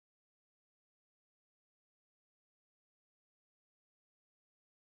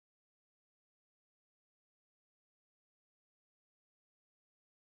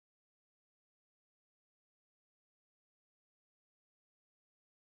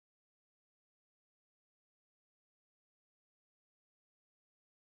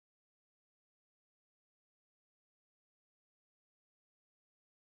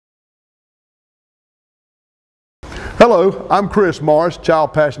Hello, I'm Chris Morris,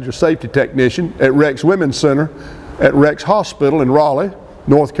 Child Passenger Safety Technician at Rex Women's Center at Rex Hospital in Raleigh,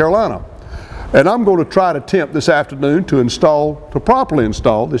 North Carolina. And I'm going to try to attempt this afternoon to properly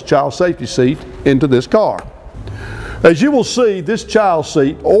install this child safety seat into this car. As you will see, this child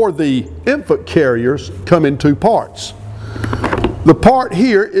seat or the infant carriers come in two parts. The part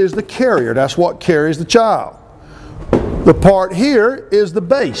here is the carrier, that's what carries the child. The part here is the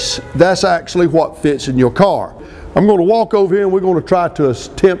base, that's actually what fits in your car. I'm going to walk over here and we're going to try to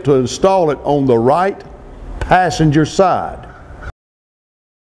attempt to install it on the right passenger side.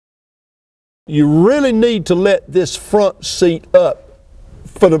 You really need to let this front seat up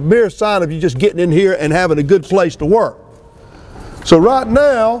for the mere sign of you just getting in here and having a good place to work. So right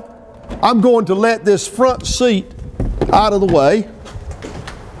now, I'm going to let this front seat out of the way.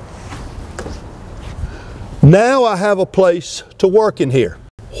 Now I have a place to work in here.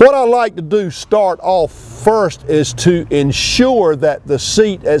 What I like to do start off first is to ensure that the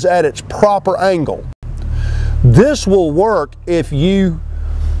seat is at its proper angle. This will work if you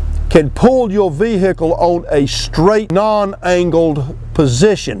can pull your vehicle on a straight, non-angled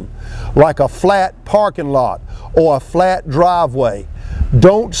position, like a flat parking lot or a flat driveway.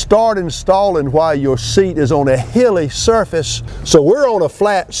 Don't start installing while your seat is on a hilly surface. So we're on a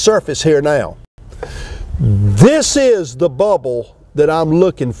flat surface here now. This is the bubble that I'm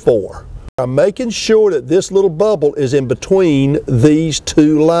looking for. I'm making sure that this little bubble is in between these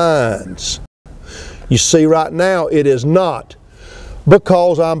two lines. You see right now it is not,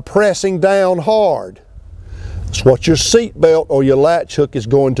 because I'm pressing down hard. That's what your seat belt or your latch hook is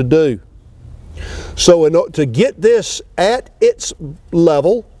going to do. So in order to get this at its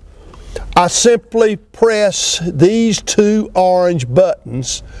level, I simply press these two orange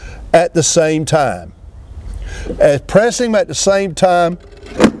buttons at the same time. As pressing them at the same time,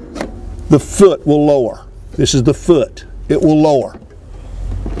 the foot will lower. This is the foot. It will lower.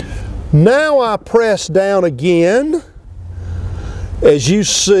 Now I press down again. As you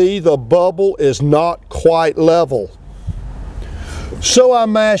see, the bubble is not quite level. So I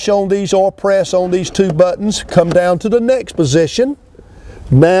mash on these or press on these two buttons, come down to the next position.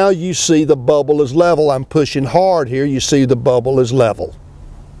 Now you see the bubble is level. I'm pushing hard here. You see the bubble is level.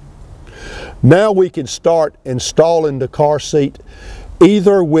 Now we can start installing the car seat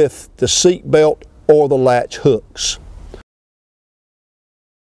either with the seat belt or the latch hooks.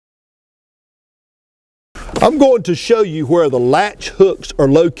 I'm going to show you where the latch hooks are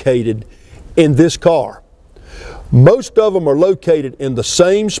located in this car. Most of them are located in the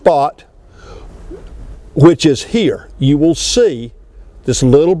same spot, which is here. You will see this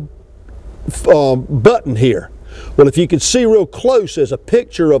little button here. Well, if you can see real close, there's a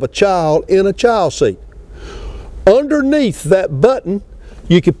picture of a child in a child seat. Underneath that button,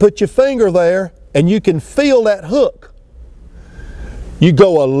 you can put your finger there and you can feel that hook. You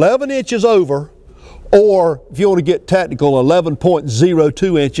go 11 inches over, or if you want to get technical,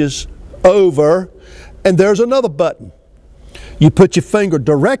 11.02 inches over, and there's another button. You put your finger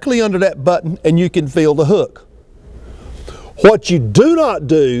directly under that button and you can feel the hook. What you do not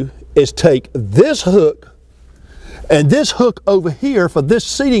do is take this hook and this hook over here for this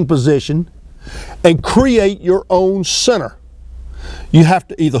seating position and create your own center. You have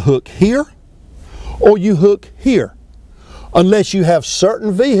to either hook here or you hook here, unless you have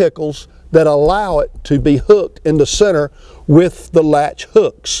certain vehicles that allow it to be hooked in the center with the latch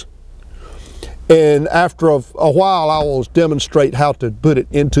hooks. And after a while I will demonstrate how to put it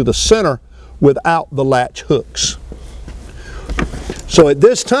into the center without the latch hooks. So at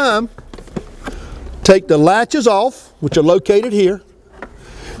this time, take the latches off, which are located here.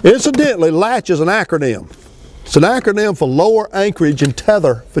 Incidentally, latch is an acronym. It's an acronym for lower anchorage and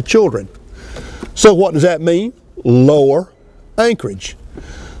tether for children. So what does that mean? Lower anchorage.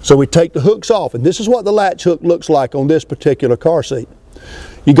 So we take the hooks off, and this is what the latch hook looks like on this particular car seat.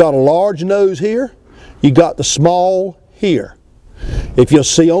 You got a large nose here, you got the small here. If you'll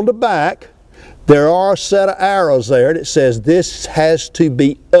see on the back, there are a set of arrows there that says this has to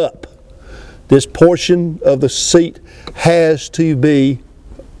be up. This portion of the seat has to be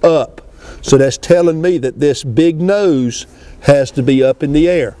up. So that's telling me that this big nose has to be up in the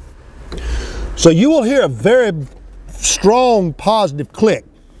air. So you will hear a very strong positive click.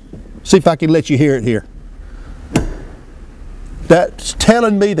 See if I can let you hear it here. That's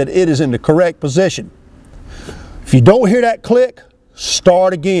telling me that it is in the correct position. If you don't hear that click,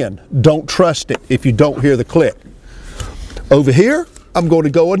 start again. Don't trust it if you don't hear the click. Over here, I'm going to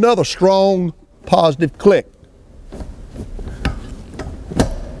go another strong positive click.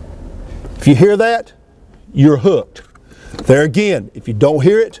 If you hear that, you're hooked. There again, if you don't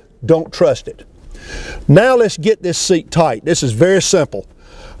hear it, don't trust it. Now let's get this seat tight. This is very simple.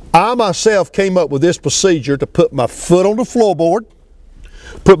 I myself came up with this procedure to put my foot on the floorboard,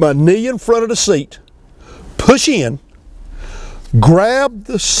 put my knee in front of the seat, push in, grab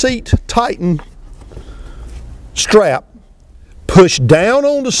the seat tighten strap, push down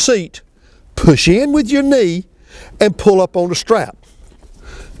on the seat, push in with your knee, and pull up on the strap.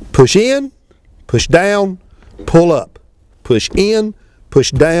 Push in, push down, pull up. Push in,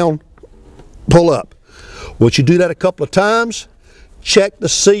 push down, pull up. Once you do that a couple of times, check the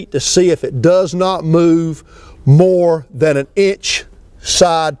seat to see if it does not move more than an inch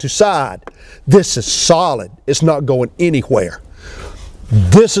side to side. This is solid. It's not going anywhere.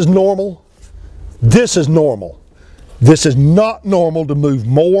 This is normal. This is normal. This is not normal to move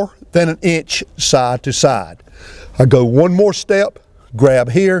more than an inch side to side. I go one more step,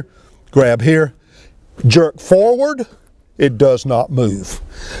 grab here, jerk forward. It does not move.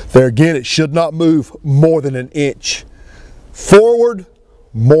 There again, it should not move more than an inch forward,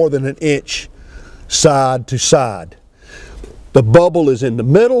 more than an inch side to side. The bubble is in the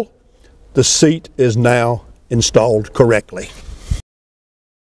middle. The seat is now installed correctly.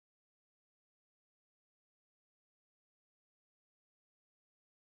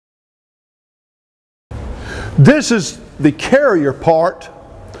 This is the carrier part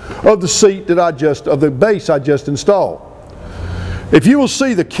of the seat that of the base I just installed. If you will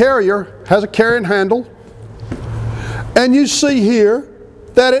see, the carrier has a carrying handle, and you see here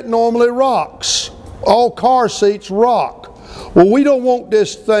that it normally rocks. All car seats rock. Well, we don't want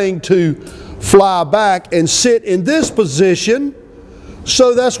this thing to fly back and sit in this position,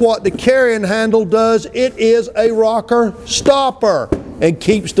 so that's what the carrying handle does. It is a rocker stopper and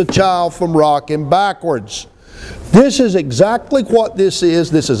keeps the child from rocking backwards. This is exactly what this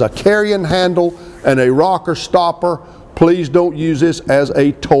is. This is a carrying handle and a rocker stopper. Please don't use this as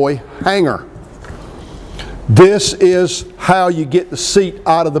a toy hanger. This is how you get the seat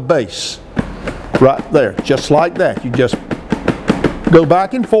out of the base. Right there, just like that. You just go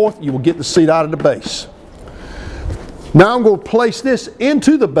back and forth, you will get the seat out of the base. Now I'm going to place this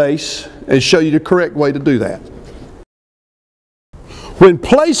into the base and show you the correct way to do that. When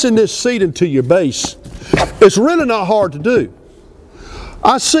placing this seat into your base, it's really not hard to do.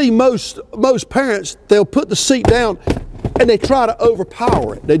 I see most parents, they'll put the seat down and they try to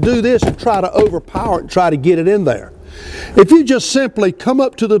overpower it. They do this and try to overpower it and try to get it in there. If you just simply come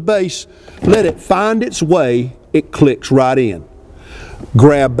up to the base, let it find its way, it clicks right in.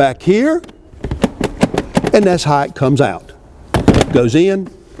 Grab back here, and that's how it comes out. Goes in,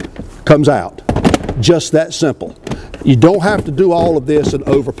 comes out. Just that simple. You don't have to do all of this and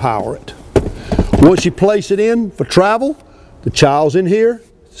overpower it. Once you place it in for travel, the child's in here,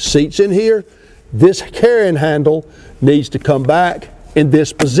 seat's in here, this carrying handle needs to come back in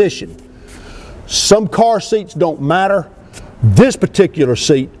this position. Some car seats don't matter. This particular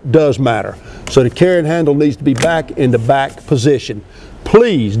seat does matter. So the carrying handle needs to be back in the back position.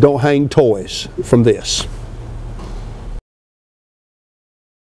 Please don't hang toys from this.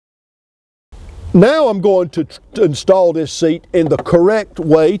 Now I'm going to install this seat in the correct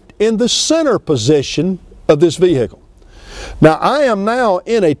way in the center position of this vehicle. Now I am now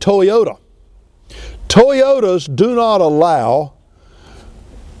in a Toyota. Toyotas do not allow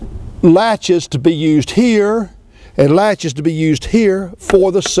latches to be used here and latches to be used here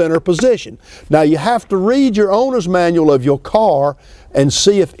for the center position. Now you have to read your owner's manual of your car and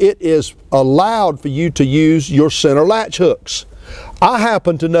see if it is allowed for you to use your center latch hooks. I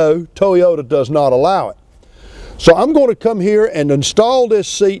happen to know Toyota does not allow it. So I'm going to come here and install this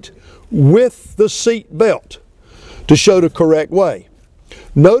seat with the seat belt to show the correct way.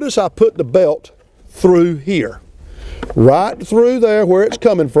 Notice I put the belt through here, right through there where it's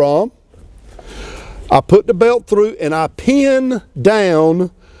coming from. I put the belt through and I pin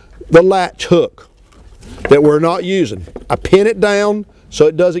down the latch hook that we're not using. I pin it down so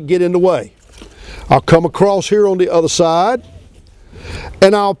it doesn't get in the way. I'll come across here on the other side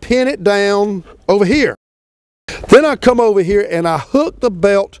and I'll pin it down over here. Then I come over here and I hook the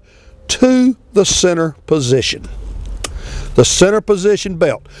belt to the center position. The center position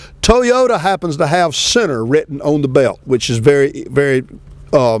belt. Toyota happens to have center written on the belt, which is very, very,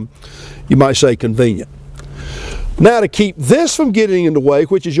 you might say, convenient. Now to keep this from getting in the way,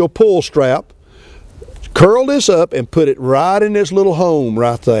 which is your pull strap, curl this up and put it right in this little home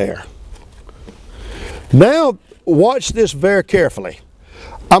right there. Now watch this very carefully.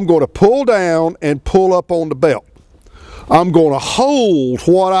 I'm going to pull down and pull up on the belt. I'm going to hold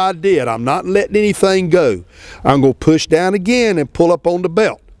what I did. I'm not letting anything go. I'm going to push down again and pull up on the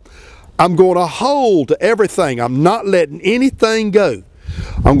belt. I'm going to hold to everything. I'm not letting anything go.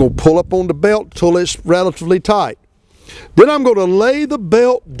 I'm going to pull up on the belt till it's relatively tight. Then I'm going to lay the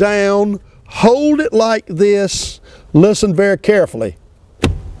belt down, hold it like this. Listen very carefully.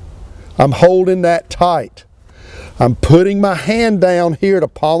 I'm holding that tight. I'm putting my hand down here, the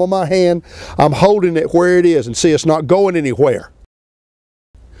palm of my hand. I'm holding it where it is, and see, it's not going anywhere.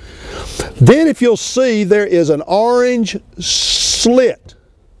 Then if you'll see, there is an orange slit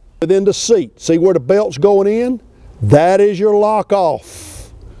within the seat. See where the belt's going in? That is your lock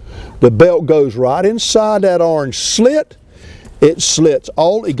off. The belt goes right inside that orange slit. It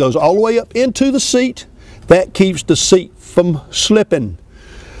goes all the way up into the seat. That keeps the seat from slipping.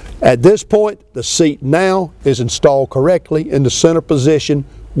 At this point, the seat now is installed correctly in the center position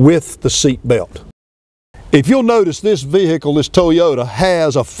with the seat belt. If you'll notice, this vehicle, this Toyota,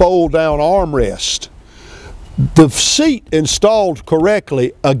 has a fold-down armrest. The seat installed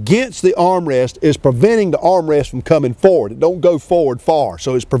correctly against the armrest is preventing the armrest from coming forward. It don't go forward far,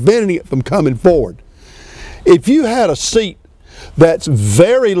 so it's preventing it from coming forward. If you had a seat that's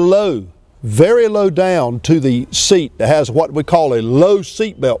very low down to the seat, that has what we call a low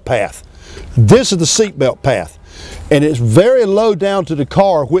seatbelt path. This is the seatbelt path, and it's very low down to the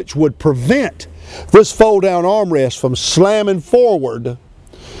car, which would prevent this fold-down armrest from slamming forward.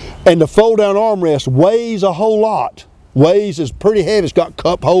 And the fold-down armrest weighs a whole lot. Is pretty heavy. It's got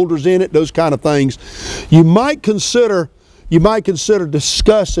cup holders in it, those kind of things. You might consider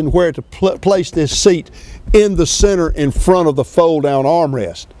discussing where to place this seat in the center in front of the fold-down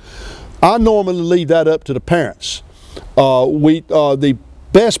armrest. I normally leave that up to the parents. The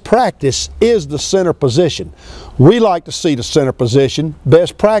best practice is the center position. We like to see the center position.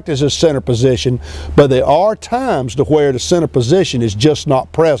 Best practice is center position, but there are times to where the center position is just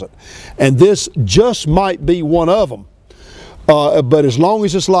not present. And this just might be one of them. But as long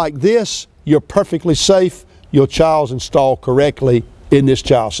as it's like this, you're perfectly safe. Your child's installed correctly in this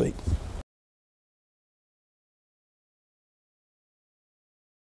child seat.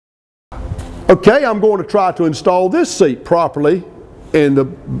 Okay, I'm going to try to install this seat properly in the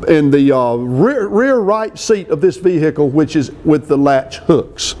rear right seat of this vehicle, which is with the latch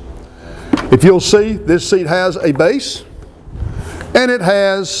hooks. If you'll see, this seat has a base and it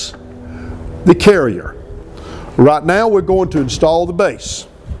has the carrier. Right now we're going to install the base.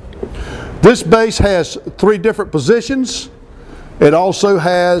 This base has 3 different positions. It also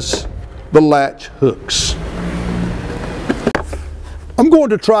has the latch hooks. I'm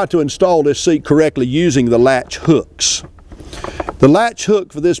going to try to install this seat correctly using the latch hooks. The latch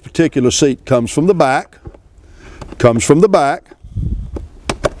hook for this particular seat comes from the back.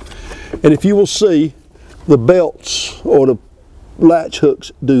 And if you will see, the belts or the latch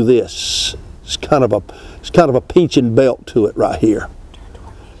hooks do this. It's kind of a pinching belt to it right here.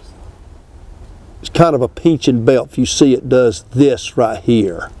 It's kind of a pinching belt. If you see, it does this right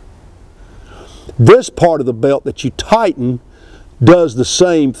here. This part of the belt that you tighten does the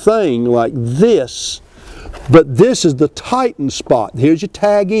same thing like this, but this is the tighten spot. Here's your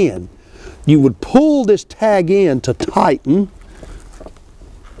tag in. You would pull this tag in to tighten,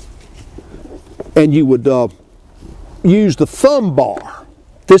 and you would use the thumb bar.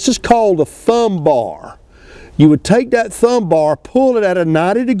 This is called a thumb bar. You would take that thumb bar, pull it at a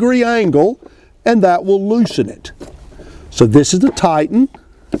 90-degree angle, and that will loosen it. So this is the tighten,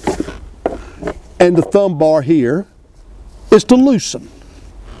 and the thumb bar here is to loosen.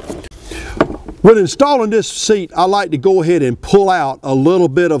 When installing this seat, I like to go ahead and pull out a little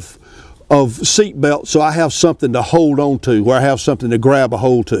bit of seat belt so I have something to hold on to, where I have something to grab a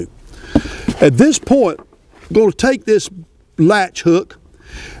hold to. At this point, I'm going to take this latch hook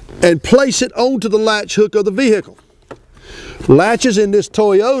and place it onto the latch hook of the vehicle. Latches in this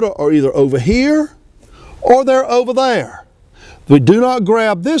Toyota are either over here or they're over there. We do not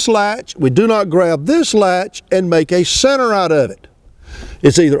grab this latch, we do not grab this latch and make a center out of it.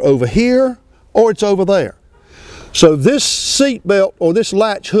 It's either over here or it's over there. So this seat belt, or this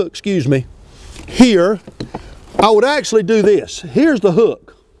latch hook, excuse me, here, I would actually do this. Here's the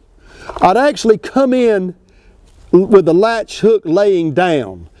hook. I'd actually come in with the latch hook laying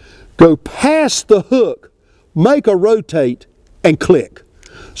down, go past the hook, make a rotate, and click.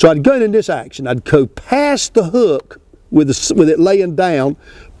 So I'd go in this action. I'd go past the hook with it laying down,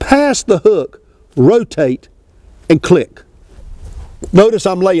 past the hook, rotate, and click. Notice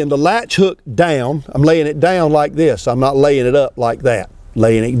I'm laying the latch hook down. I'm laying it down like this. I'm not laying it up like that.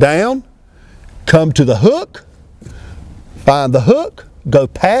 Laying it down, come to the hook, find the hook, go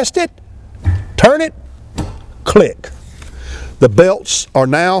past it, turn it, click. The belts are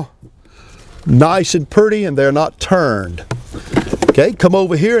now nice and pretty and they're not turned. Okay, come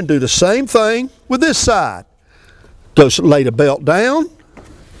over here and do the same thing with this side. Go lay the belt down,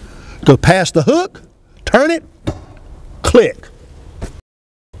 Go past the hook, turn it, click.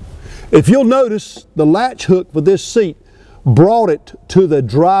 If you'll notice, the latch hook for this seat brought it to the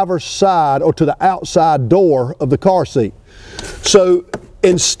driver's side or to the outside door of the car seat. So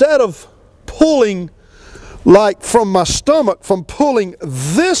instead of pulling like from my stomach, from pulling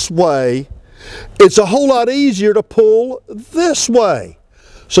this way, it's a whole lot easier to pull this way.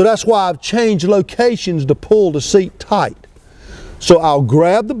 So that's why I've changed locations to pull the seat tight. So I'll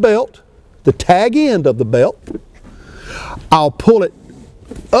grab the belt, the tag end of the belt, I'll pull it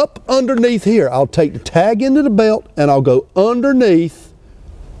up underneath here. I'll take the tag end of the belt and I'll go underneath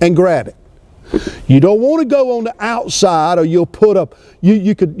and grab it. You don't want to go on the outside or you'll put up,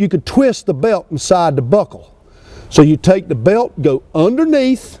 you could twist the belt inside the buckle. So you take the belt, go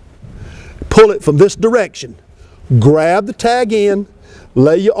underneath, pull it from this direction, grab the tag end,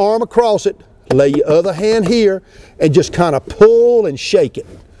 lay your arm across it, lay your other hand here, and just kind of pull and shake it.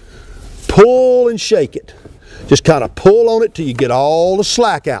 Pull and shake it. Just kind of pull on it till you get all the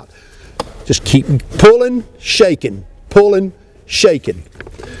slack out. Just keep pulling, shaking, pulling, shaking.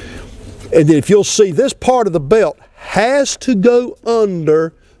 And then if you'll see, this part of the belt has to go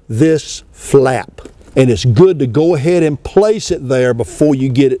under this flap. And it's good to go ahead and place it there before you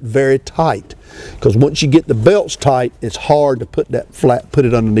get it very tight. Because once you get the belts tight, it's hard to put that flap, put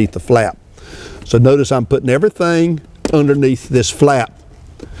it underneath the flap. So notice I'm putting everything underneath this flap.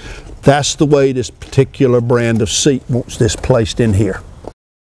 That's the way this particular brand of seat wants this placed in here.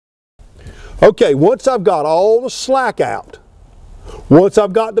 Okay, once I've got all the slack out, once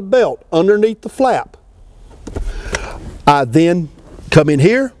I've got the belt underneath the flap, I then come in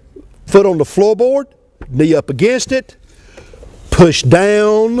here, foot on the floorboard, knee up against it, push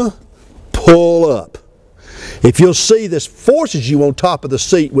down, pull up. If you'll see, this forces you on top of the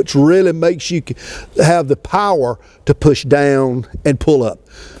seat, which really makes you have the power to push down and pull up.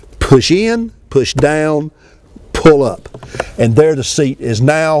 Push in, push down, pull up. And there the seat is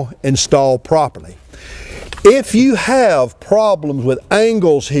now installed properly. If you have problems with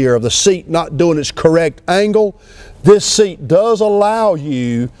angles here of the seat not doing its correct angle, this seat does allow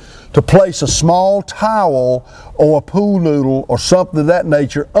you to place a small towel or a pool noodle or something of that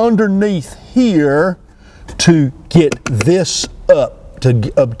nature underneath here to get this up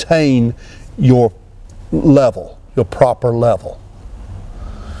to obtain your level, your proper level.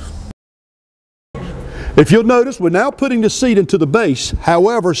 If you'll notice, we're now putting the seat into the base.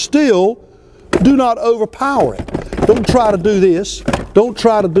 However, still, do not overpower it. Don't try to do this. Don't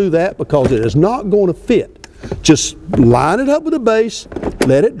try to do that because it is not going to fit. Just line it up with the base,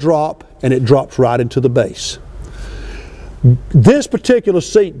 let it drop, and it drops right into the base. This particular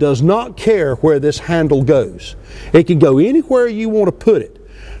seat does not care where this handle goes. It can go anywhere you want to put it.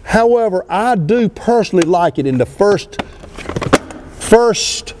 However, I do personally like it in the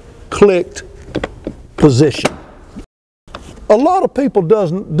first clicked position. A lot of people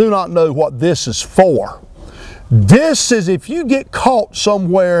do not know what this is for. This is if you get caught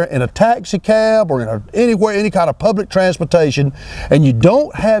somewhere in a taxi cab or in anywhere, any kind of public transportation, and you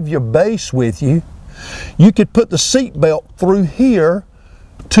don't have your base with you, you could put the seat belt through here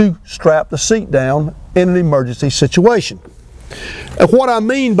to strap the seat down in an emergency situation. And what I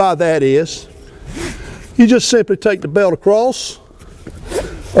mean by that is, you just simply take the belt across,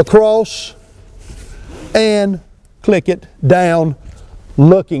 and click it down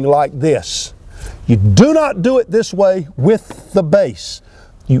looking like this. You do not do it this way with the base.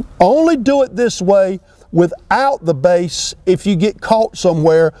 You only do it this way without the base if you get caught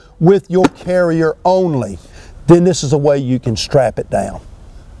somewhere with your carrier only. Then this is a way you can strap it down.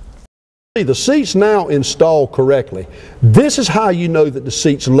 See, the seat's now installed correctly. This is how you know that the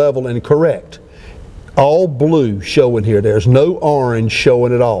seat's level and correct. All blue showing here. There's no orange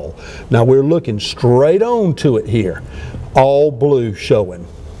showing at all. Now we're looking straight on to it here. All blue showing.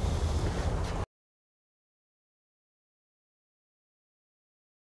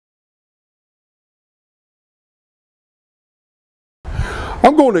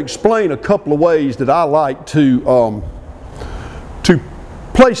 I'm going to explain a couple of ways that I like to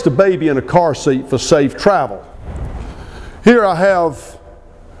place the baby in a car seat for safe travel. Here I have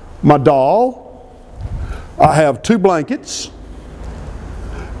my doll, I have 2 blankets,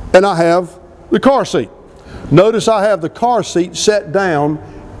 and I have the car seat. Notice I have the car seat set down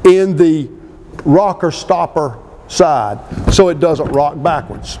in the rocker stopper side so it doesn't rock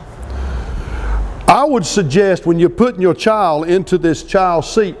backwards. I would suggest when you're putting your child into this child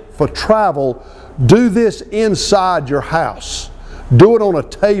seat for travel, do this inside your house. Do it on a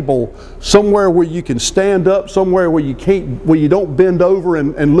table, somewhere where you can stand up, somewhere where you don't bend over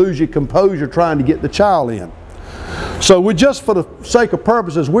and lose your composure trying to get the child in. So we just, for the sake of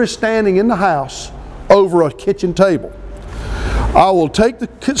purposes, we're standing in the house over a kitchen table. I will take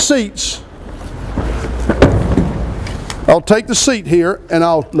the seats. I'll take the seat here and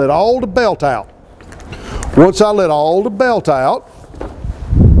I'll let all the belt out. Once I let all the belt out,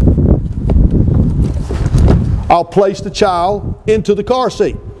 I'll place the child into the car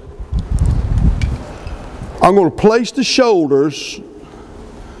seat. I'm going to place the shoulders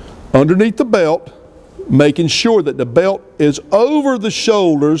underneath the belt, making sure that the belt is over the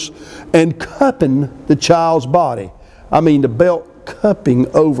shoulders and cupping the child's body. I mean the belt cupping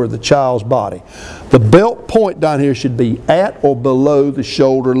over the child's body. The belt point down here should be at or below the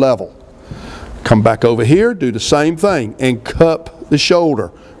shoulder level. Come back over here, do the same thing, and cup the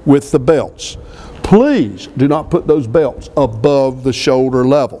shoulder with the belts. Please do not put those belts above the shoulder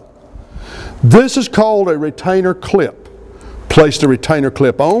level. This is called a retainer clip. Place the retainer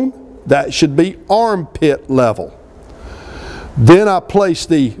clip on. That should be armpit level. Then I place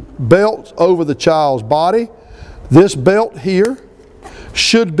the belt over the child's body. This belt here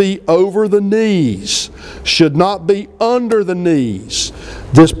should be over the knees, should not be under the knees.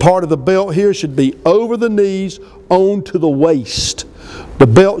 This part of the belt here should be over the knees onto the waist. The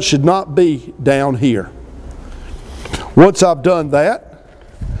belt should not be down here. Once I've done that,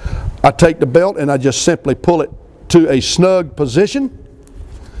 I take the belt and I just simply pull it to a snug position.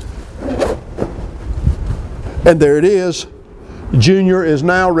 And there it is. Junior is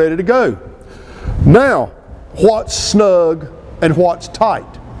now ready to go. Now, what's snug and what's tight?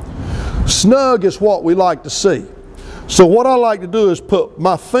 Snug is what we like to see. So what I like to do is put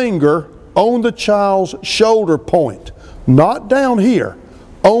my finger on the child's shoulder point, not down here,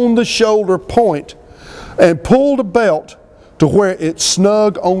 on the shoulder point, and pull the belt to where it's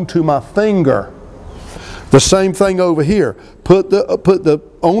snug onto my finger. The same thing over here. Put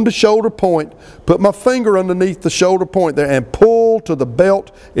on the shoulder point, put my finger underneath the shoulder point there and pull till the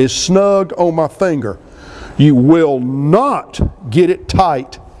belt is snug on my finger. You will not get it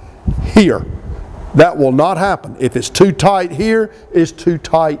tight here. That will not happen. If it's too tight here, it's too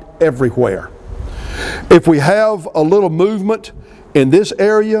tight everywhere. If we have a little movement in this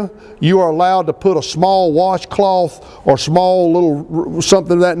area, you are allowed to put a small washcloth or small little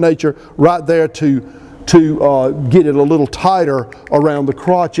something of that nature right there to get it a little tighter around the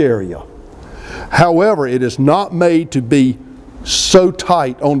crotch area. However, it is not made to be so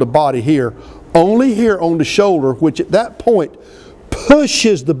tight on the body here, only here on the shoulder, which at that point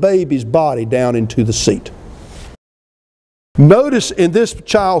pushes the baby's body down into the seat. Notice in this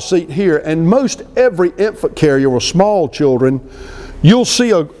child seat here, and most every infant carrier with small children, you'll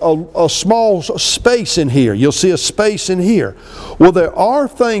see a small space in here. You'll see a space in here. Well, there are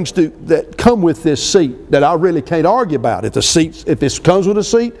things that come with this seat that I really can't argue about. If this comes with a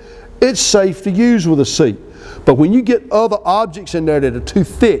seat, it's safe to use with a seat. But when you get other objects in there that are too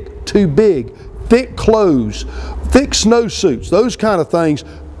thick, too big, thick clothes, thick snowsuits, those kind of things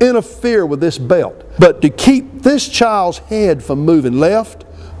interfere with this belt. But to keep this child's head from moving left,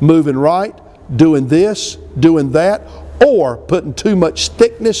 moving right, doing this, doing that, or putting too much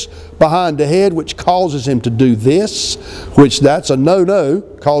thickness behind the head, which causes him to do this, which that's a no-no,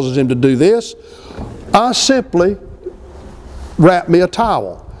 causes him to do this, I simply wrap me a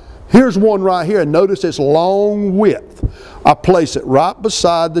towel. Here's one right here, and notice it's long width. I place it right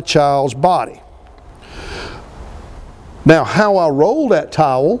beside the child's body. Now, how I roll that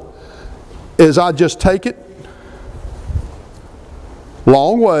towel is I just take it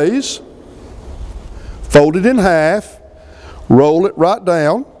long ways, fold it in half, roll it right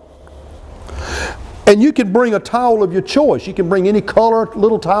down, and you can bring a towel of your choice. You can bring any color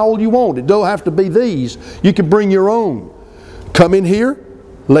little towel you want. It don't have to be these. You can bring your own. Come in here,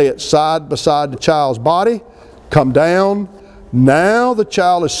 lay it side beside the child's body, come down. Now the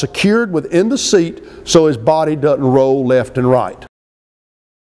child is secured within the seat so his body doesn't roll left and right.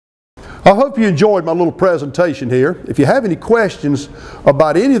 I hope you enjoyed my little presentation here. If you have any questions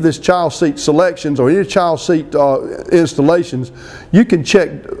about any of this child seat selections or any child seat installations, you can check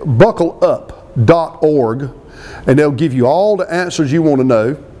buckleup.org and they'll give you all the answers you want to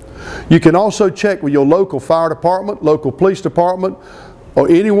know. You can also check with your local fire department, local police department, or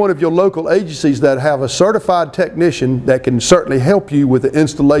any one of your local agencies that have a certified technician that can certainly help you with the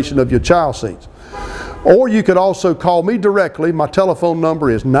installation of your child seats. Or you could also call me directly. My telephone number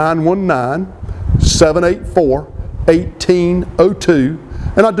is 919-784-1802,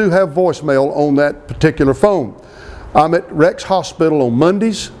 and I do have voicemail on that particular phone. I'm at Rex Hospital on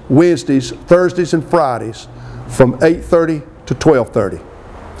Mondays, Wednesdays, Thursdays, and Fridays from 8:30 to 12:30.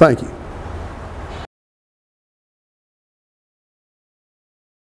 Thank you.